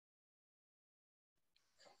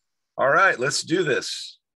All right, let's do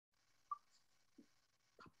this.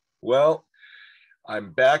 Well,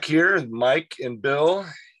 I'm back here, Mike and Bill,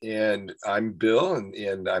 and I'm Bill,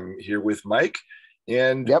 and I'm here with Mike.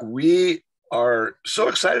 And Yep. We are so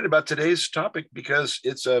excited about today's topic because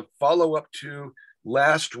it's a follow-up to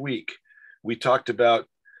last week. We talked about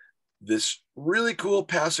this really cool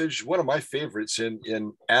passage, one of my favorites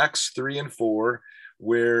in Acts 3 and 4,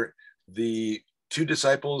 where the two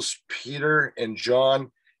disciples, Peter and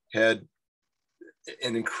John, had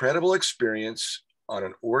an incredible experience on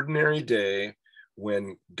an ordinary day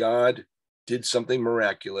when God did something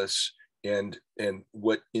miraculous, and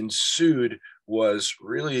what ensued was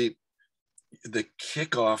really the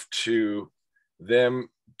kickoff to them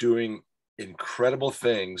doing incredible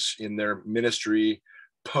things in their ministry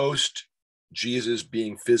post Jesus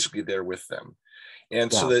being physically there with them.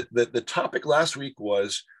 And so the topic last week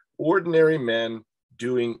was ordinary men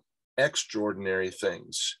doing extraordinary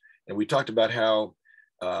things. And we talked about how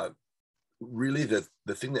really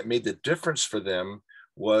the thing that made the difference for them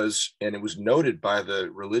was, and it was noted by the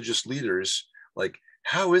religious leaders, like,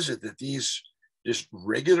 how is it that these just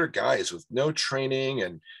regular guys with no training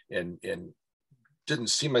and didn't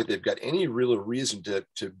seem like they've got any real reason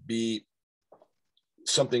to be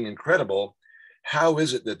something incredible, how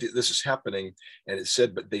is it that this is happening? And it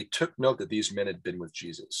said, but they took note that these men had been with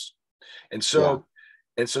Jesus. And so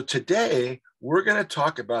today we're going to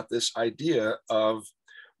talk about this idea of,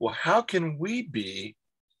 well, how can we be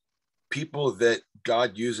people that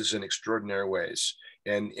God uses in extraordinary ways?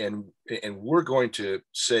 And we're going to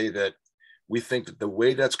say that we think that the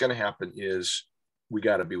way that's going to happen is we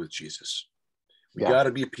got to be with Jesus. We got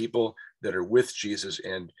to be people that are with Jesus,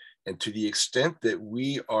 and to the extent that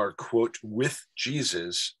we are, quote, with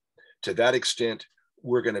Jesus, to that extent,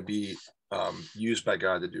 we're going to be used by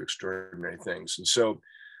God to do extraordinary things. And so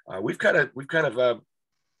we've kind of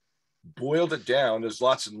boiled it down. There's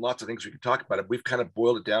lots and lots of things we could talk about it. We've kind of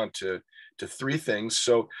boiled it down to three things.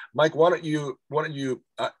 So, Mike, why don't you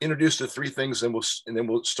introduce the three things, and then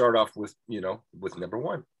we'll start off with number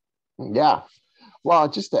one. Yeah. Well,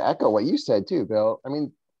 just to echo what you said too, Bill. I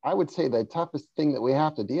mean, I would say the toughest thing that we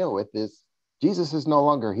have to deal with is Jesus is no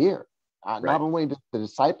longer here. Right. Not only do the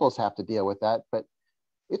disciples have to deal with that, but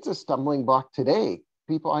it's a stumbling block today.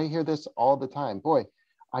 People, I hear this all the time. Boy,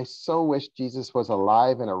 I so wish Jesus was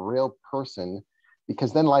alive and a real person,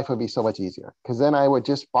 because then life would be so much easier. Because then I would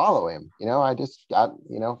just follow him.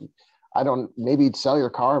 I don't, maybe he'd sell your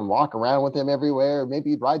car and walk around with him everywhere. Maybe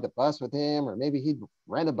you'd ride the bus with him, or maybe he'd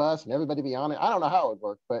rent a bus and everybody be on it. I don't know how it would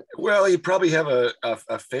work, but. Well, he'd probably have a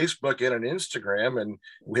Facebook and an Instagram, and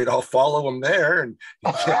we'd all follow him there and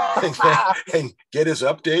get his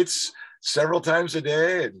updates several times a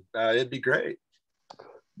day, and it'd be great.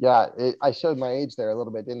 Yeah, I showed my age there a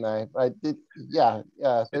little bit, didn't I? I did. Yeah.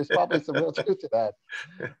 There's probably some real truth to that.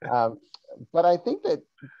 But I think that,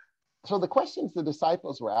 so the questions the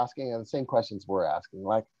disciples were asking are the same questions we're asking.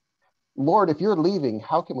 Like, Lord, if you're leaving,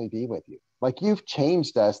 how can we be with you? Like, you've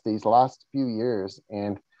changed us these last few years.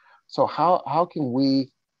 And so how can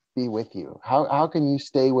we be with you? How can you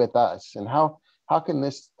stay with us? And how can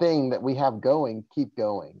this thing that we have going keep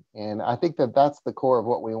going? And I think that that's the core of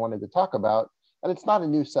what we wanted to talk about. And it's not a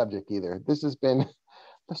new subject either. This has been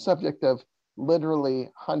the subject of literally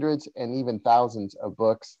hundreds and even thousands of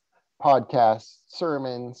books, podcasts,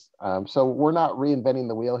 sermons. So we're not reinventing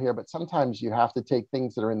the wheel here, but sometimes you have to take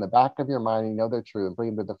things that are in the back of your mind, you know they're true, and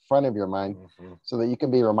bring them to the front of your mind so that you can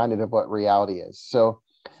be reminded of what reality is. So,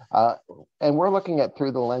 and we're looking at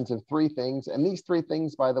through the lens of three things. And these three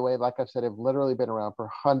things, by the way, like I've said, have literally been around for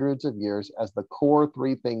hundreds of years as the core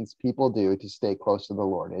three things people do to stay close to the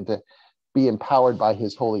Lord and to be empowered by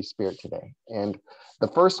his Holy Spirit today. And the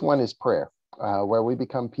first one is prayer, where we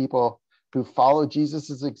become people who follow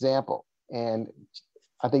Jesus's example. And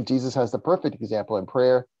I think Jesus has the perfect example in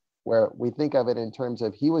prayer, where we think of it in terms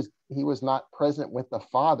of he was not present with the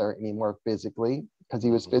Father anymore physically, because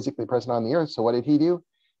he was physically present on the earth. So what did he do?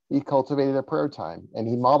 He cultivated a prayer time, and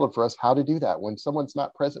he modeled for us how to do that. When someone's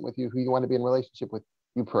not present with you, who you want to be in relationship with,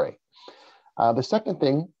 you pray. The second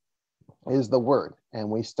thing is the word,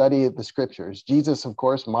 and we study the scriptures. Jesus, of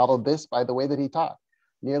course, modeled this by the way that he taught.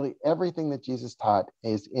 Nearly everything that Jesus taught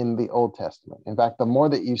is in the Old Testament. In fact, the more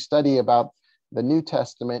that you study about the New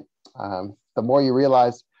Testament, the more you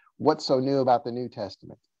realize what's so new about the New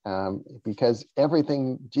Testament. Because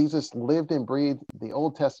everything, Jesus lived and breathed the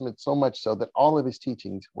Old Testament so much so that all of his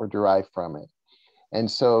teachings were derived from it.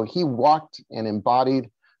 And so he walked and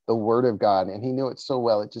embodied the word of God, and he knew it so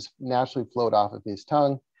well, it just naturally flowed off of his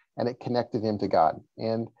tongue, and it connected him to God.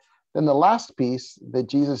 And then the last piece that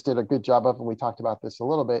Jesus did a good job of, and we talked about this a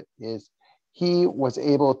little bit, is he was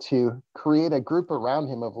able to create a group around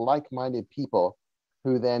him of like-minded people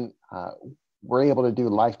who then were able to do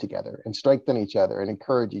life together and strengthen each other and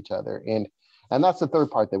encourage each other. And that's the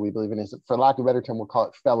third part that we believe in, is, for lack of a better term, we'll call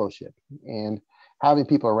it fellowship. And having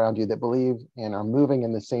people around you that believe and are moving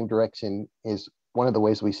in the same direction is one of the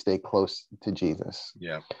ways we stay close to Jesus.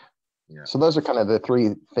 Yeah. Yeah. So those are kind of the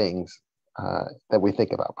three things that we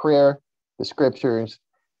think about: prayer, the scriptures,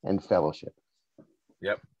 and fellowship.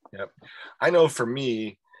 Yep. I know for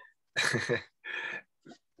me,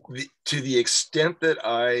 to the extent that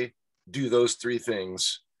I do those three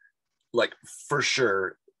things, like, for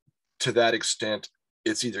sure, to that extent,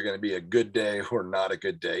 it's either going to be a good day or not a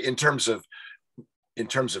good day in terms of,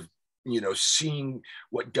 seeing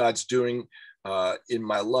what God's doing in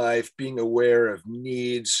my life, being aware of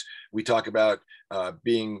needs. We talk about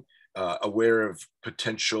being aware of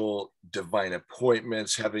potential divine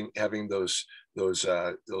appointments, having those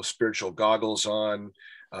spiritual goggles on,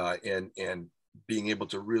 and being able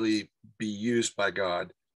to really be used by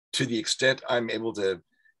God. To the extent I'm able to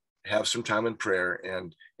have some time in prayer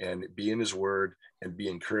and be in His Word and be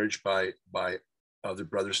encouraged by other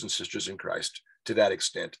brothers and sisters in Christ, to that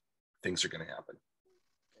extent, things are going to happen.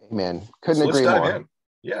 Amen. Couldn't agree more. Dive in.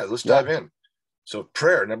 Yeah, let's dive in. So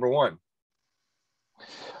prayer, number one.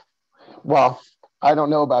 Well, I don't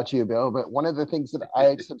know about you, Bill, but one of the things that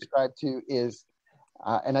I subscribe to is,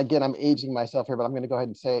 and again, I'm aging myself here, but I'm going to go ahead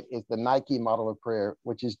and say it, is the Nike model of prayer,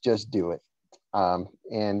 which is just do it.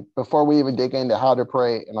 And before we even dig into how to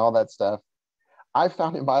pray and all that stuff, I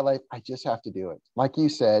found in my life, I just have to do it. Like you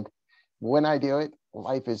said, when I do it,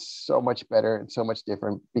 life is so much better and so much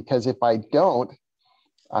different, because if I don't,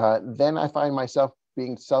 then I find myself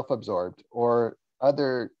being self-absorbed, or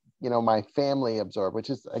other, my family absorbed, which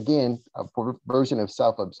is, again, a version of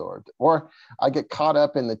self-absorbed. Or I get caught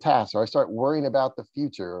up in the task, or I start worrying about the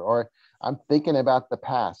future, or I'm thinking about the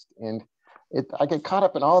past. And I get caught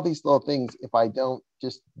up in all these little things if I don't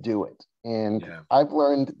just do it. And I've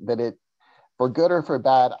learned that for good or for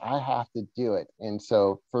bad, I have to do it. And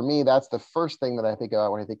so for me, that's the first thing that I think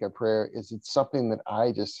about when I think of prayer, is it's something that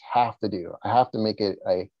I just have to do. I have to make it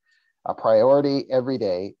a priority every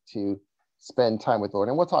day to spend time with the Lord.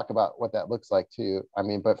 And we'll talk about what that looks like too.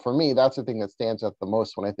 But for me, that's the thing that stands out the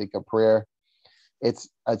most when I think of prayer. It's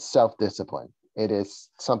a self-discipline. It is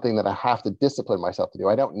something that I have to discipline myself to do.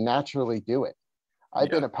 I don't naturally do it. I've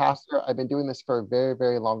been a pastor. I've been doing this for a very,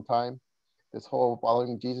 very long time, this whole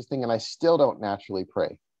following Jesus thing, and I still don't naturally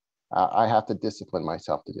pray. I have to discipline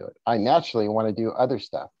myself to do it. I naturally want to do other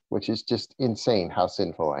stuff, which is just insane how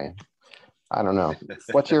sinful I am. I don't know.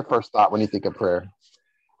 What's your first thought when you think of prayer?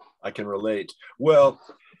 I can relate. Well,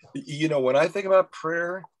 when I think about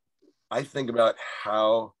prayer, I think about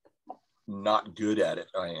how not good at it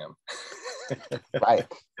I am. Right.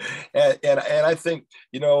 And I think,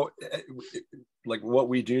 like what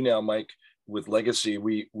we do now, Mike, with Legacy,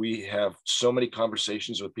 we have so many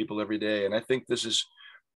conversations with people every day. And I think this is,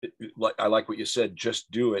 I like what you said,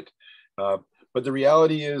 just do it. But the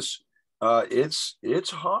reality is,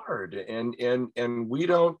 it's hard. And we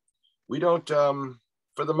don't,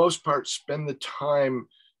 for the most part, spend the time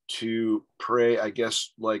to pray. I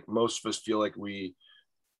guess, like most of us feel like we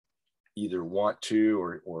either want to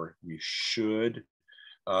or we should.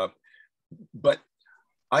 But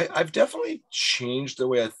I've definitely changed the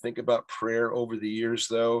way I think about prayer over the years,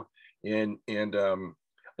 though. And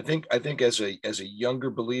I think as a younger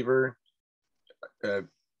believer,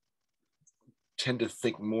 tend to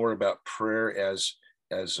think more about prayer as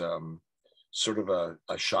sort of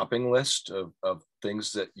a shopping list of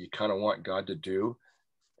things that you kind of want God to do.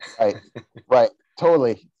 Right.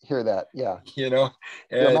 Totally hear that. Yeah. Your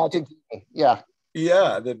magic genie. Yeah.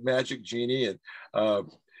 Yeah. The magic genie. And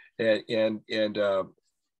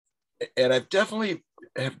I've definitely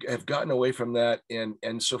have gotten away from that.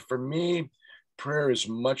 And so for me, prayer is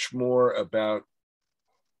much more about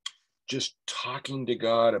just talking to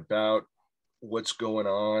God about what's going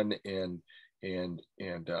on and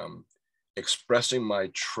expressing my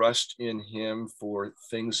trust in Him for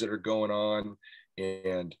things that are going on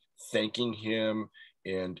and thanking Him.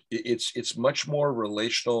 And it's much more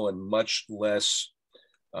relational and much less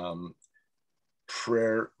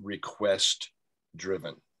prayer request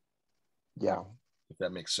driven. Yeah. If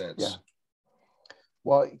that makes sense. Yeah.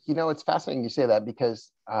 Well, it's fascinating you say that,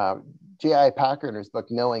 because J.I. Packer in his book,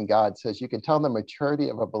 Knowing God, says you can tell the maturity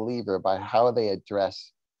of a believer by how they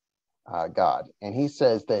address God. And he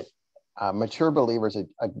says that mature believers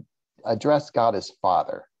address God as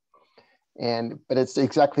Father. But it's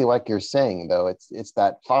exactly like you're saying, though. It's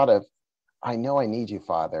that thought of, I know I need you,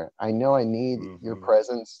 Father. I know I need your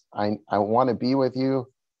presence. I want to be with you.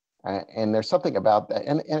 And there's something about that.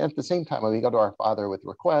 And at the same time, when we go to our Father with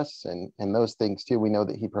requests and those things too, we know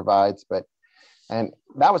that he provides. And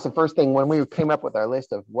that was the first thing when we came up with our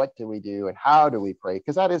list of what do we do and how do we pray,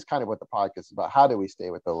 because that is kind of what the podcast is about. How do we stay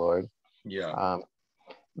with the Lord? Yeah.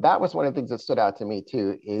 That was one of the things that stood out to me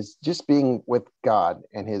too, is just being with God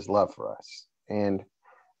and his love for us. And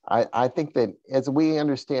I think that as we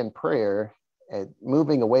understand prayer,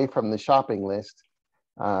 moving away from the shopping list,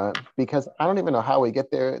 because I don't even know how we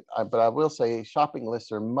get there, but I will say shopping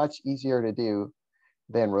lists are much easier to do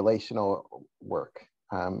than relational work.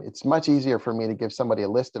 It's much easier for me to give somebody a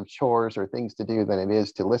list of chores or things to do than it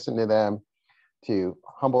is to listen to them, to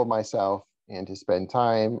humble myself, and to spend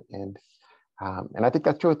time. And I think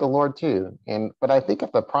that's true with the Lord too. But I think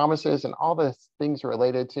of the promises and all the things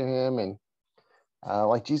related to him, and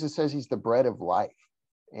like Jesus says, he's the bread of life.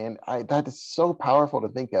 And that is so powerful to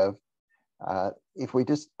think of. If we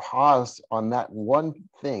just pause on that one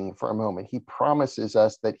thing for a moment, he promises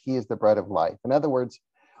us that he is the bread of life. In other words,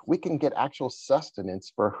 we can get actual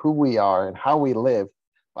sustenance for who we are and how we live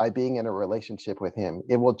by being in a relationship with him.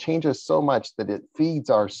 It will change us so much that it feeds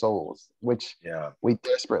our souls, which we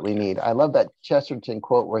desperately need. I love that Chesterton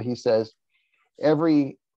quote where he says,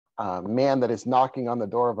 every man that is knocking on the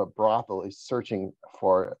door of a brothel is searching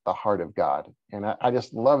for the heart of God. And I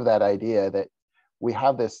just love that idea that we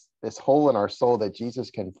have this hole in our soul that Jesus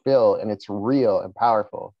can fill, and it's real and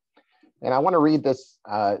powerful. And I want to read this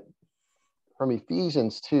from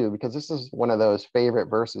Ephesians 2, because this is one of those favorite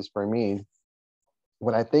verses for me.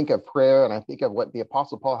 When I think of prayer and I think of what the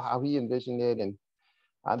Apostle Paul, how he envisioned it, and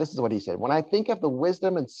this is what he said: when I think of the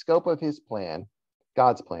wisdom and scope of his plan,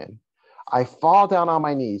 God's plan, I fall down on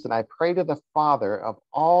my knees and I pray to the Father of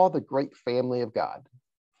all the great family of God.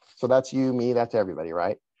 So that's you, me, that's everybody,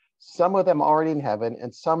 right? Some of them already in heaven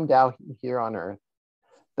and some down here on earth,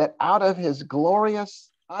 that out of his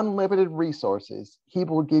glorious, unlimited resources, he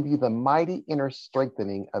will give you the mighty inner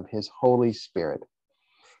strengthening of his Holy Spirit.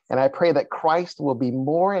 And I pray that Christ will be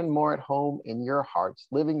more and more at home in your hearts,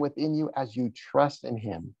 living within you as you trust in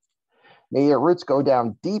him. May your roots go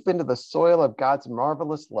down deep into the soil of God's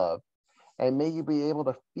marvelous love, and may you be able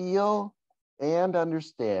to feel and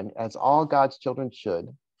understand, as all God's children should,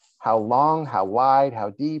 how long, how wide, how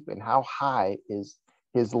deep, and how high is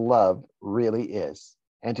his love really is,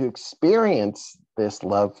 and to experience this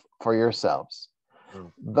love for yourselves.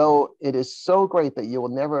 Though it is so great that you will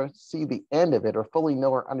never see the end of it or fully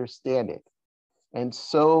know or understand it. And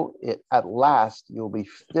so at last you'll be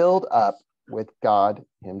filled up with God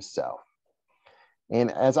himself. And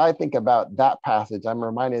as I think about that passage, I'm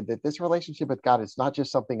reminded that this relationship with God is not just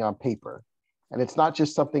something on paper, and it's not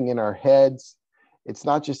just something in our heads. It's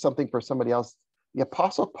not just something for somebody else. The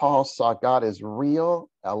Apostle Paul saw God as real,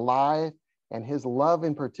 alive, and his love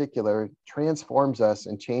in particular transforms us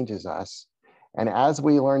and changes us. And as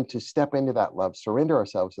we learn to step into that love, surrender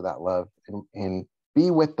ourselves to that love, and be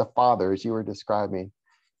with the Father, as you were describing,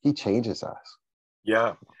 he changes us.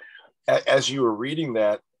 Yeah. As you were reading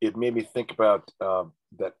that, it made me think about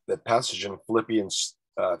that passage in Philippians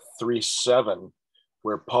 3:7,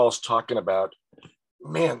 where Paul's talking about,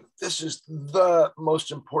 man, this is the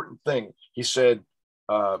most important thing. He said,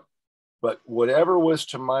 but whatever was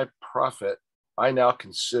to my profit, I now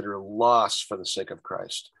consider loss for the sake of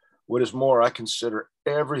Christ. What is more, I consider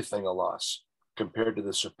everything a loss compared to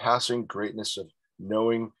the surpassing greatness of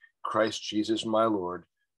knowing Christ Jesus my Lord,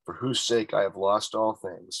 for whose sake I have lost all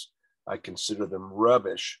things. I consider them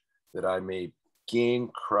rubbish, that I may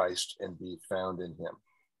gain Christ and be found in him.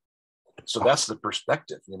 So that's the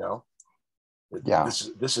perspective, you know. Yeah.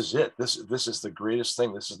 This is it. This is the greatest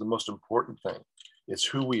thing. This is the most important thing. It's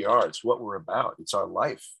who we are. It's what we're about. It's our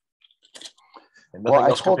life. And nothing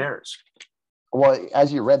else compares. Well,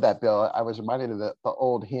 as you read that, Bill, I was reminded of the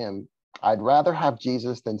old hymn, I'd rather have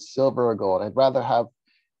Jesus than silver or gold. I'd rather have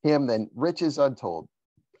him than riches untold.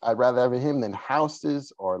 I'd rather have him than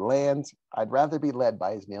houses or lands. I'd rather be led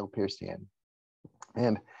by his nail-pierced hand.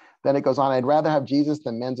 And then it goes on, I'd rather have Jesus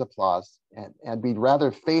than men's applause, and be rather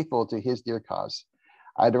faithful to his dear cause.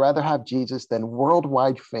 I'd rather have Jesus than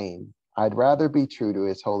worldwide fame. I'd rather be true to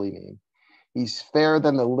his holy name. He's fairer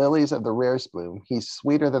than the lilies of the rarest bloom. He's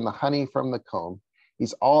sweeter than the honey from the comb.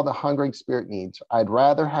 He's all the hungering spirit needs. I'd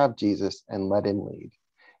rather have Jesus and let him lead.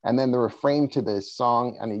 And then the refrain to this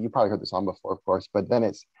song, I mean, you probably heard the song before, of course, but then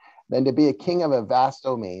it's, then to be a king of a vast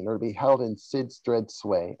domain, or to be held in Sid's dread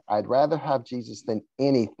sway. I'd rather have Jesus than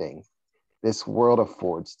anything this world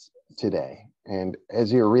affords today. And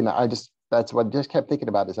as you were reading that, that's what I just kept thinking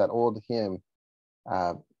about, is that old hymn,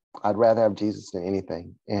 I'd rather have Jesus than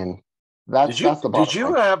anything. And That's the did bottom you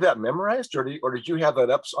line. have that memorized, or did you have that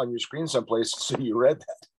up on your screen someplace so you read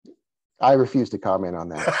I refuse to comment on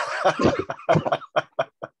that. that?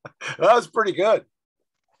 That was pretty good.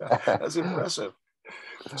 That's impressive.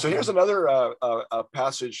 So here's another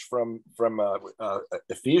passage from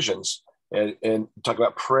Ephesians, and talk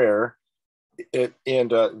about prayer.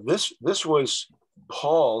 This was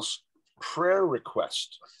Paul's prayer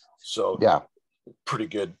request. So Yeah, pretty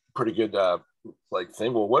good like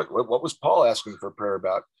thing. Well, what was Paul asking for prayer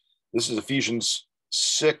about? This is Ephesians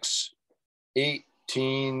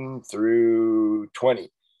 6:18 through 20.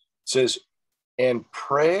 It says, and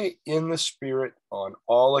pray in the Spirit on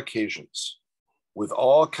all occasions with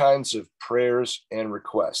all kinds of prayers and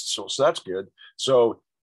requests. So that's good. So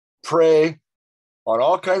pray on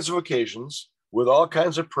all kinds of occasions with all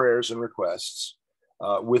kinds of prayers and requests.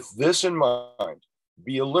 With this in mind,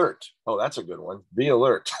 be alert. Oh, that's a good one. Be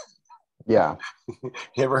alert. yeah,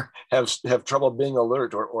 You ever have trouble being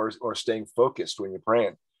alert or staying focused when you're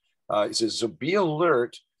praying? He says, so be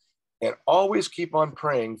alert and always keep on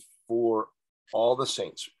praying for all the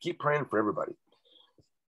saints. Keep praying for everybody.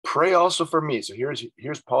 Pray also for me. So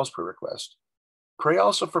here's Paul's prayer request. Pray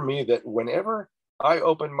also for me that whenever I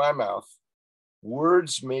open my mouth,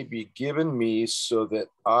 words may be given me so that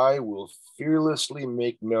I will fearlessly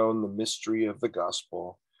make known the mystery of the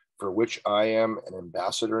gospel, for which I am an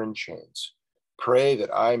ambassador in chains. Pray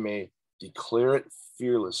that I may declare it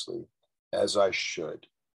fearlessly as I should.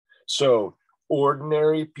 So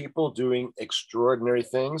ordinary people doing extraordinary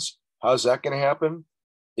things, how's that going to happen?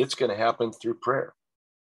 It's going to happen through prayer.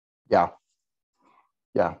 yeah,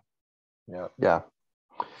 yeah, Yeah. yeah.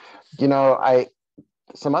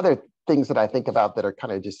 Some other things that I think about that are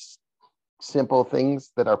kind of just simple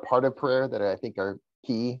things that are part of prayer that I think are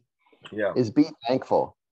key. Yeah. Is be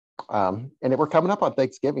thankful. We're coming up on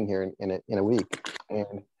Thanksgiving here in a week,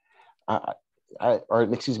 and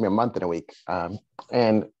a month and a week.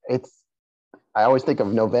 And I always think of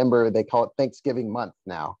November. They call it Thanksgiving month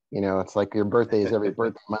now. It's like your birthday is every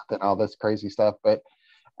birthday month and all this crazy stuff. But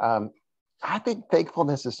I think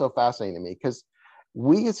thankfulness is so fascinating to me because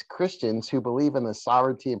we as Christians who believe in the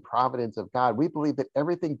sovereignty and providence of God, we believe that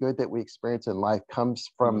everything good that we experience in life comes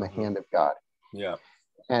from the hand of God. Yeah.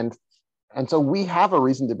 And so we have a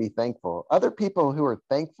reason to be thankful. Other people who are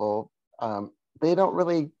thankful, they don't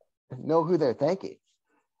really know who they're thanking.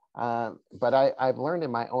 But I've learned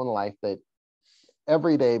in my own life that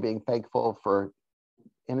every day being thankful for,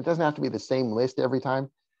 and it doesn't have to be the same list every time,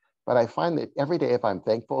 but I find that every day if I'm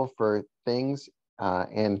thankful for things,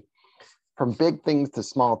 and from big things to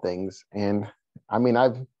small things. And I mean,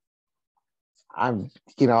 I've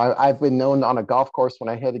been known on a golf course when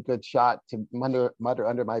I hit a good shot to mutter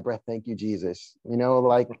under my breath, "Thank you, Jesus."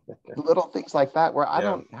 Like little things like that where I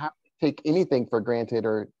don't have to take anything for granted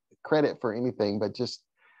or credit for anything, but just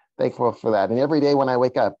thankful for that. And every day when I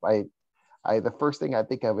wake up, I the first thing I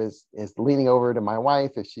think of is leaning over to my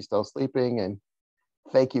wife if she's still sleeping and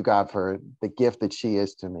thank you, God, for the gift that she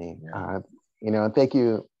is to me. Yeah. And thank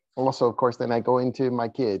you. Also, of course, then I go into my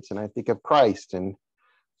kids and I think of Christ and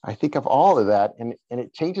I think of all of that and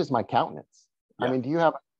it changes my countenance. Yeah. I mean, do you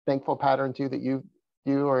have a thankful pattern too that you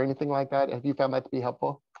do or anything like that? Have you found that to be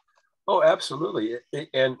helpful? Oh, absolutely.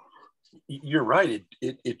 And you're right.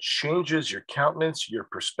 It changes your countenance, your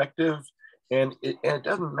perspective, and it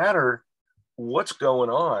doesn't matter what's going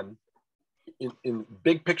on in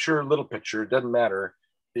big picture, little picture, it doesn't matter.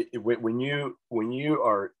 When you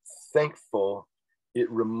are thankful, it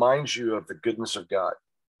reminds you of the goodness of God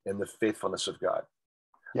and the faithfulness of God.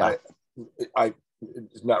 Yeah. I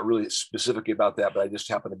it's not really specifically about that, but I just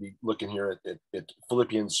happen to be looking here at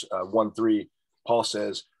Philippians 1:3. Paul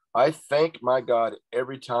says, I thank my God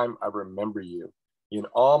every time I remember you. In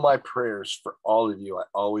all my prayers for all of you, I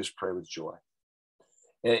always pray with joy.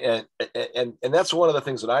 And that's one of the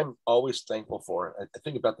things that I'm always thankful for. I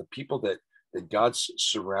think about the people that God's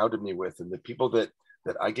surrounded me with and the people that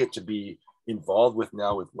I get to be involved with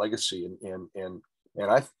now with Legacy. And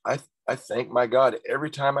I thank my God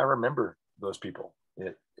every time I remember those people.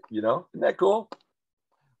 Isn't that cool?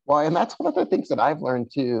 Well, and that's one of the things that I've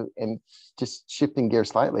learned too, and just shifting gears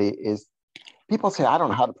slightly is people say, I don't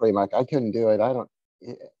know how to pray, Mike. I couldn't do it.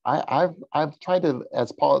 I've tried to,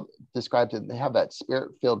 as Paul described it, have that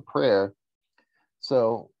spirit-filled prayer.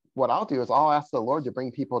 So what I'll do is I'll ask the Lord to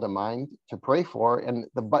bring people to mind to pray for.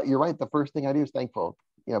 But you're right. The first thing I do is thankful,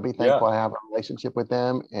 be thankful I have a relationship with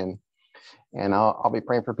them and I'll be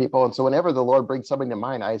praying for people. And so whenever the Lord brings somebody to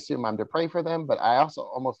mind, I assume I'm to pray for them, but I also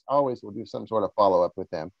almost always will do some sort of follow-up with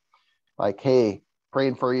them. Like, hey,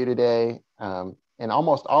 praying for you today. And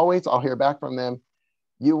almost always I'll hear back from them.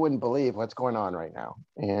 You wouldn't believe what's going on right now.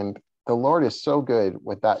 And the Lord is so good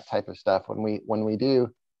with that type of stuff when we do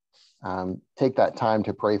take that time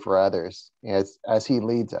to pray for others as he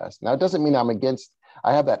leads us. Now, it doesn't mean I'm against,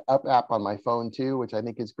 I have that Up app on my phone too, which I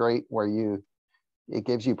think is great, where it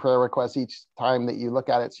gives you prayer requests each time that you look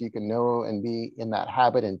at it, so you can know and be in that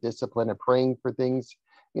habit and discipline of praying for things.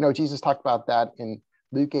 Jesus talked about that in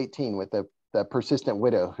Luke 18 with the persistent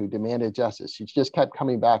widow who demanded justice. She just kept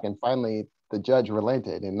coming back, and finally the judge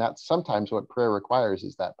relented. And that's sometimes what prayer requires,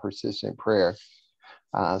 is that persistent prayer.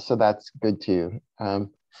 So that's good too.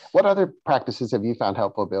 What other practices have you found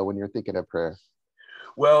helpful, Bill, when you're thinking of prayer?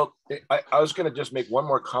 Well, I was going to just make one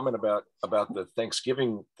more comment about the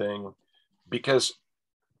Thanksgiving thing, because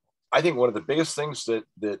I think one of the biggest things that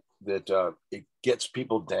it gets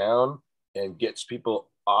people down and gets people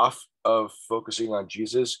off of focusing on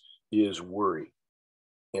Jesus is worry.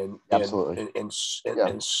 Absolutely.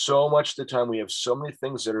 And so much of the time we have so many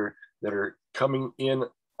things that are coming in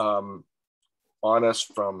on us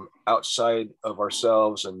from outside of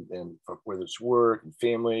ourselves, and whether it's work and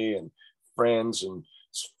family and friends and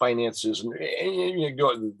finances, and you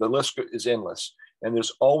go, the list is endless. And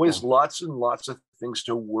there's always lots and lots of things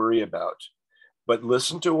to worry about. But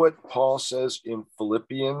listen to what Paul says in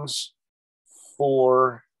Philippians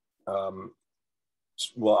 4.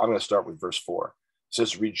 Well, I'm going to start with verse 4. It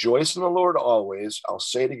says, "Rejoice in the Lord always." I'll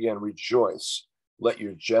say it again, rejoice. "Let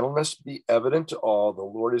your gentleness be evident to all. The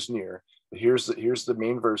Lord is near." But here's the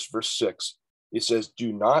main verse, verse 6. It says,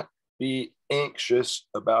 "Do not be anxious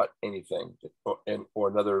about anything." Or in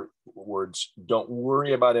other words, don't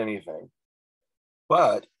worry about anything.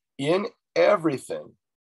 But in everything.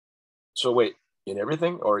 So wait, in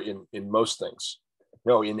everything or in most things?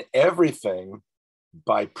 No, in everything,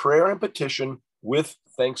 by prayer and petition with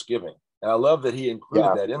thanksgiving. And I love that he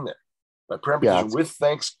included that in there. By prayer and petition with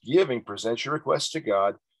thanksgiving, present your requests to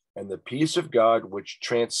God, and the peace of God, which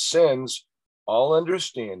transcends all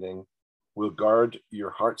understanding, will guard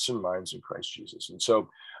your hearts and minds in Christ Jesus. And so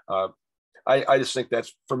I just think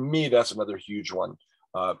that's, for me, that's another huge one.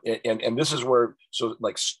 And this is where, so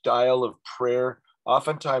like style of prayer,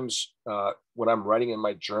 oftentimes when I'm writing in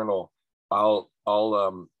my journal, I'll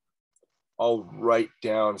write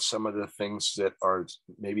down some of the things that are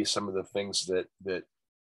maybe some of the things that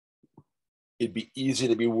it'd be easy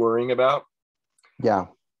to be worrying about. Yeah.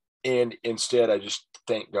 And instead I just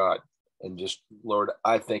thank God and just, Lord,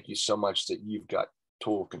 I thank you so much that you've got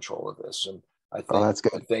total control of this. And I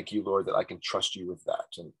thank you, Lord, that I can trust you with that,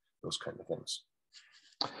 and those kind of things.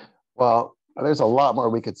 Well, there's a lot more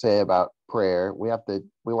we could say about prayer. We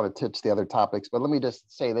want to touch the other topics, but let me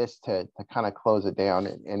just say this to kind of close it down.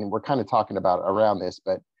 And we're kind of talking about around this,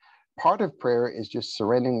 but part of prayer is just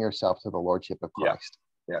surrendering yourself to the Lordship of Christ.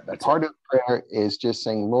 Yeah, that's part of prayer is just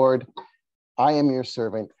saying, Lord, I am your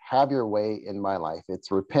servant. Have your way in my life.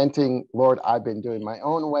 It's repenting. Lord, I've been doing my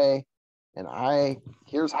own way, and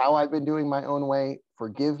here's how I've been doing my own way.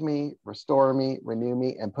 Forgive me, restore me, renew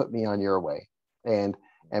me, and put me on your way. And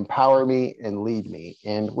empower me and lead me.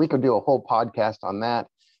 And we could do a whole podcast on that,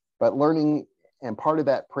 but learning, and part of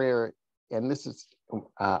that prayer, and this is,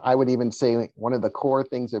 I would even say one of the core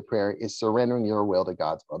things of prayer is surrendering your will to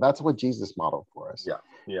God's will. That's what Jesus modeled for us.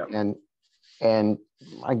 Yeah. And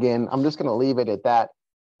again, I'm just going to leave it at that.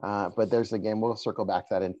 But we'll circle back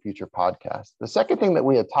to that in future podcasts. The second thing that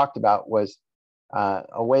we had talked about was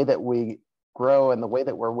a way that we grow, and the way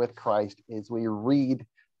that we're with Christ is we read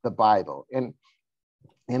the Bible.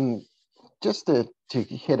 And just to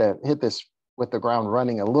hit this with the ground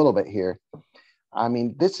running a little bit here, I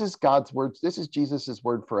mean, this is God's word. This is Jesus's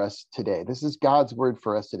word for us today. This is God's word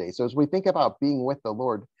for us today. So as we think about being with the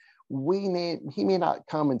Lord, he may not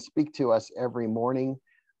come and speak to us every morning,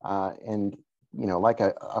 and like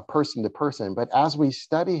a person to person. But as we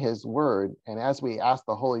study his word, and as we ask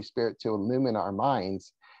the Holy Spirit to illumine our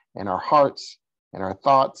minds and our hearts and our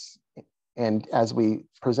thoughts, and as we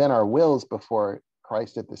present our wills before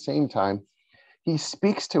Christ at the same time, he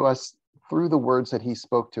speaks to us through the words that he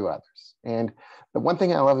spoke to others. And the one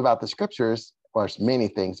thing I love about the scriptures, well, there's many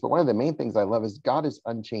things, but one of the main things I love is God is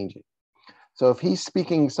unchanging. So if he's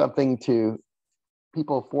speaking something to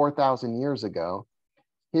people 4,000 years ago,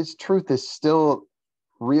 his truth is still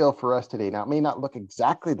real for us today. Now, it may not look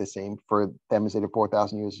exactly the same for them as it did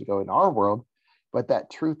 4,000 years ago in our world, but that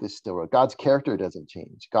truth is still real. God's character doesn't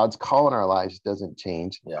change. God's call in our lives doesn't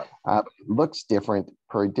change. It looks different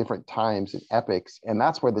for different times and epochs. And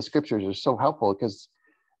that's where the scriptures are so helpful, because,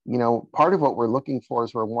 part of what we're looking for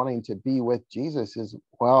is we're wanting to be with Jesus is,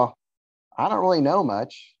 well, I don't really know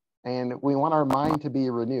much. And we want our mind to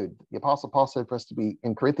be renewed. The Apostle Paul said for us to be,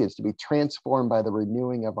 in Corinthians, to be transformed by the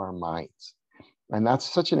renewing of our minds. And that's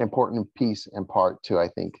such an important piece and part to, I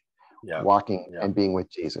think, Yeah. walking Yeah. and being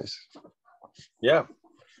with Jesus. Yeah.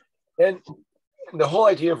 And the whole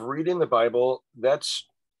idea of reading the Bible, that's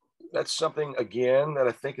something, again, that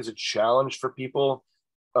I think is a challenge for people.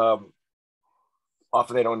 Often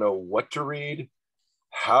they don't know what to read.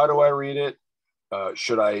 How do I read it?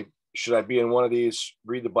 Should I be in one of these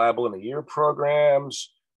read the Bible in a year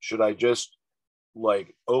programs? Should I just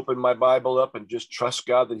like open my Bible up and just trust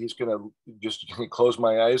God that He's going to just close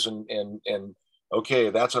my eyes and okay,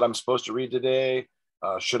 that's what I'm supposed to read today?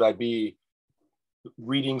 Should I be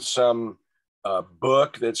reading some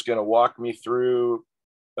book that's going to walk me through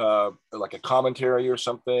like a commentary or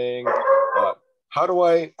something? How do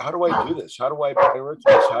I do this? How do I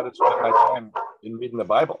prioritize how to spend my time in reading the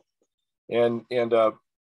Bible? And the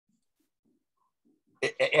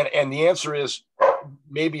answer is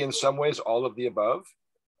maybe in some ways all of the above.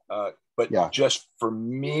 But just for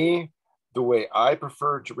me, the way I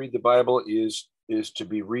prefer to read the Bible is to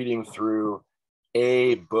be reading through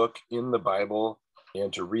a book in the Bible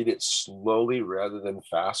and to read it slowly rather than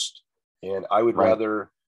fast. And I would rather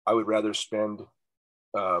spend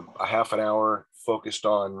a half an hour focused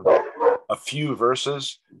on a few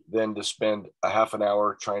verses than to spend a half an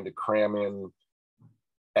hour trying to cram in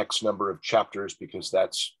X number of chapters, because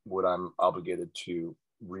that's what I'm obligated to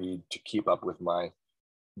read to keep up with my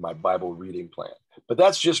Bible reading plan. But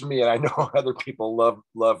that's just me, and I know other people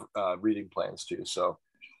love reading plans too. So,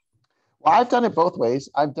 well, I've done it both ways.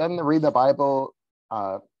 I've done the read the Bible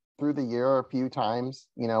through the year a few times.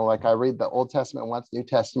 You know, like I read the Old Testament once, New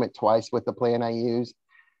Testament twice with the plan I use.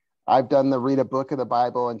 I've done the read a book of the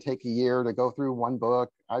Bible and take a year to go through one book.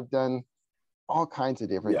 I've done all kinds of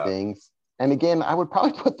different things. And again, I would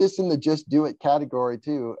probably put this in the just do it category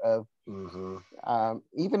too of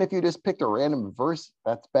even if you just picked a random verse,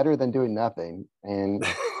 that's better than doing nothing. And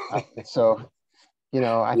so, you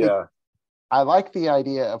know, I think I like the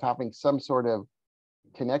idea of having some sort of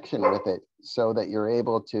connection with it so that you're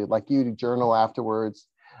able to, like you journal afterwards.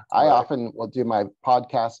 I often will do my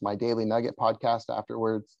podcast, my Daily Nugget podcast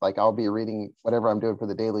afterwards. Like I'll be reading whatever I'm doing for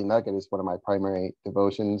the Daily Nugget is one of my primary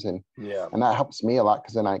devotions. And that helps me a lot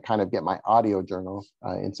because then I kind of get my audio journal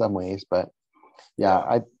in some ways. But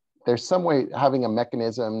there's some way having a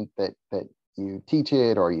mechanism that you teach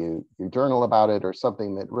it or you journal about it or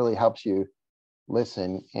something that really helps you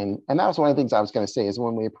listen. And that was one of the things I was going to say is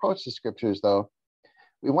when we approach the scriptures, though,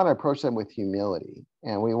 we want to approach them with humility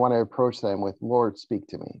and we want to approach them with, Lord, speak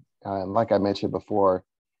to me. Like I mentioned before,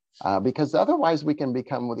 because otherwise we can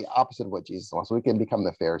become the opposite of what Jesus wants. We can become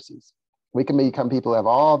the Pharisees. We can become people who have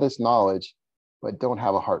all this knowledge, but don't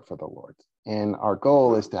have a heart for the Lord. And our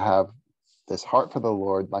goal is to have this heart for the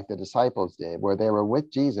Lord, like the disciples did, where they were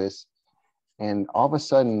with Jesus. And all of a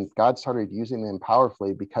sudden, God started using them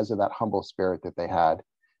powerfully because of that humble spirit that they had.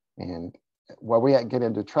 And where we get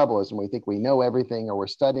into trouble is when we think we know everything or we're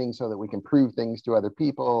studying so that we can prove things to other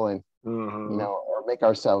people and, you know, or make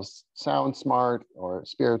ourselves sound smart or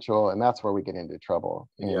spiritual. And that's where we get into trouble.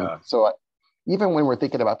 And so even when we're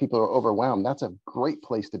thinking about people who are overwhelmed, that's a great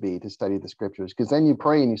place to be to study the scriptures, because then you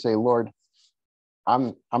pray and you say, Lord,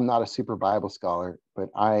 I'm not a super Bible scholar, but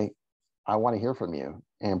I want to hear from you.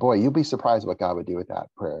 And boy, you'll be surprised what God would do with that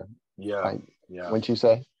prayer. Wouldn't you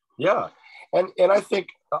say? Yeah. And I think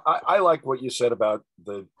I like what you said about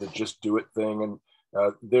the just do it thing.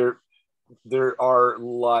 And there are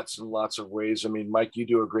lots and lots of ways. I mean, Mike, you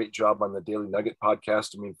do a great job on the Daily Nugget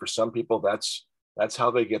podcast. I mean, for some people, that's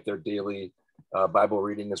how they get their daily Bible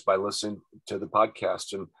reading, is by listening to the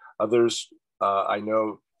podcast. And others, I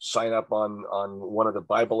know, sign up on one of the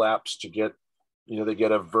Bible apps to get, you know, they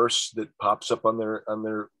get a verse that pops up on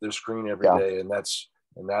their screen every day, and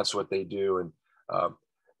that's what they do. And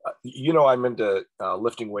you know, I'm into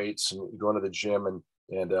lifting weights and going to the gym,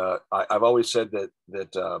 and I've always said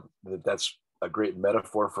that's a great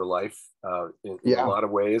metaphor for life in a lot of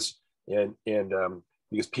ways. And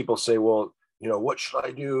because people say, well, you know, what should I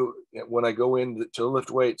do when I go in to lift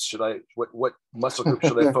weights? Should I what muscle group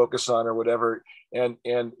should I focus on or whatever? And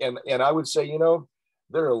I would say, you know,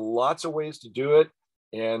 there are lots of ways to do it,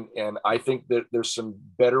 and I think that there's some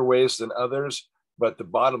better ways than others. But the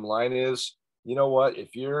bottom line is, you know what,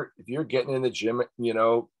 if you're getting in the gym, you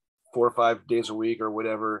know, 4 or 5 days a week or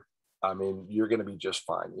whatever, I mean, you're going to be just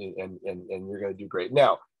fine, and you're going to do great.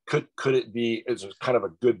 Now, could it be as kind of a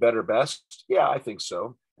good, better, best? Yeah, I think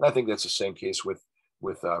so. And I think that's the same case with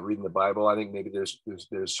reading the Bible. I think maybe there's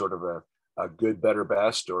sort of a good, better,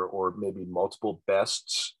 best, or maybe multiple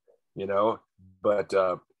bests, you know, but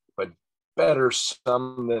better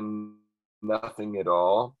some than nothing at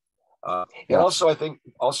all. And also, I think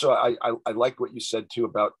I like what you said too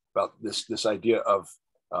about this idea of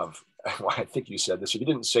well, I think you said this. If you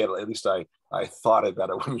didn't say it, at least I thought about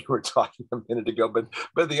it when you were talking a minute ago.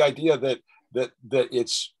 But the idea that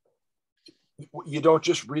it's, you don't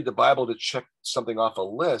just read the Bible to check something off a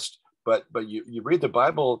list, but you read the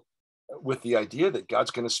Bible with the idea that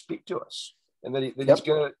God's going to speak to us, and that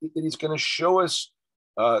he's going to show us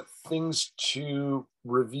things to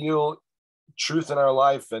reveal truth in our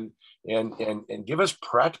life, and give us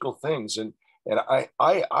practical things. And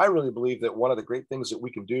I really believe that one of the great things that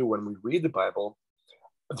we can do when we read the Bible,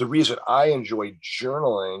 the reason I enjoy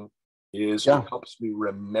journaling is it helps me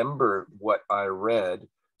remember what I read,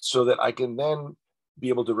 so that I can then be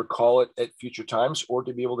able to recall it at future times, or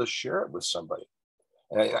to be able to share it with somebody.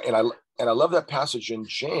 And I love that passage in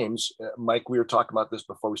James. Mike, we were talking about this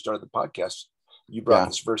before we started the podcast. You brought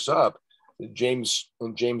this verse up. In James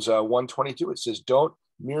 1:22, it says, "Don't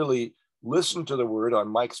merely listen to the word on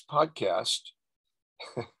Mike's podcast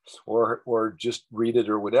or just read it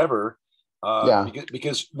or whatever.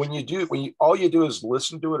 Because when all you do is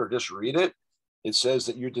listen to it or just read it, it says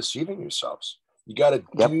that you're deceiving yourselves. You got to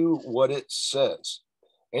do what it says.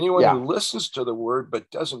 Anyone who listens to the word but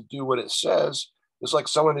doesn't do what it says is like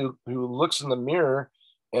someone who looks in the mirror,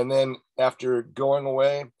 and then after going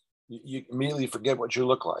away, you immediately forget what you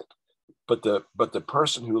look like. But the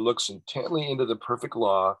person who looks intently into the perfect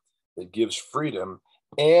law that gives freedom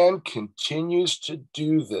and continues to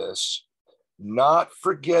do this, not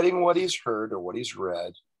forgetting what he's heard or what he's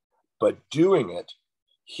read, but doing it,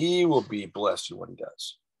 he will be blessed in what he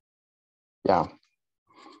does."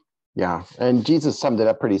 Yeah. And Jesus summed it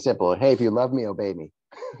up pretty simple. Hey, if you love me, obey me.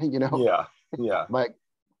 Like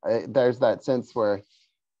there's that sense where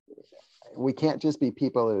we can't just be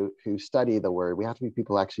people who study the word. We have to be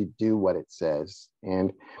people who actually do what it says.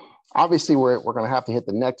 And obviously we're going to have to hit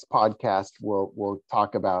the next podcast. We'll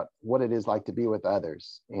talk about what it is like to be with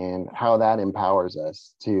others and how that empowers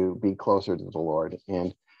us to be closer to the Lord.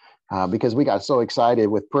 And because we got so excited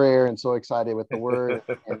with prayer and so excited with the word,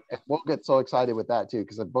 and we'll get so excited with that too,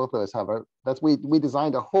 because both of us we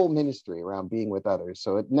designed a whole ministry around being with others.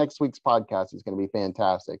 So next week's podcast is going to be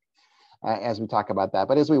fantastic as we talk about that.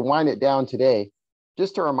 But as we wind it down today,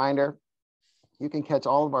 just a reminder, you can catch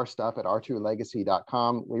all of our stuff at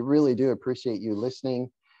r2legacy.com. We really do appreciate you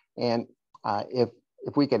listening. And if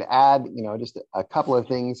we could add, just a couple of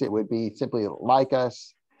things, it would be simply like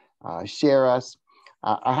us, share us.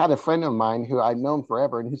 I had a friend of mine who I've known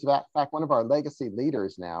forever, and who's in fact one of our legacy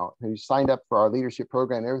leaders now, who signed up for our leadership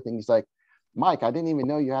program and everything. He's like, "Mike, I didn't even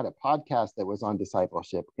know you had a podcast that was on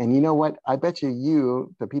discipleship." And you know what? I bet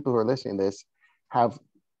you, the people who are listening to this, have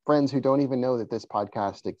friends who don't even know that this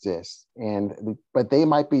podcast exists, but they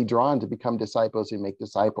might be drawn to become disciples who make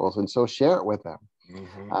disciples. And so share it with them.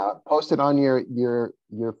 Post it on your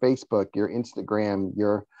Facebook, your Instagram,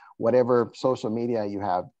 your whatever social media you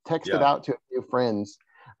have. Text it out to a few friends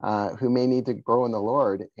who may need to grow in the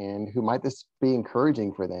Lord, and who might just be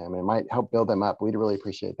encouraging for them and might help build them up. We'd really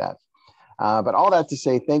appreciate that. But all that to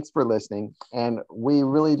say, thanks for listening. And we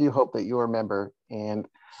really do hope that you remember, and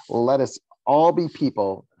let us all be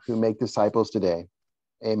people who make disciples today.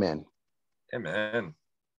 Amen. Amen.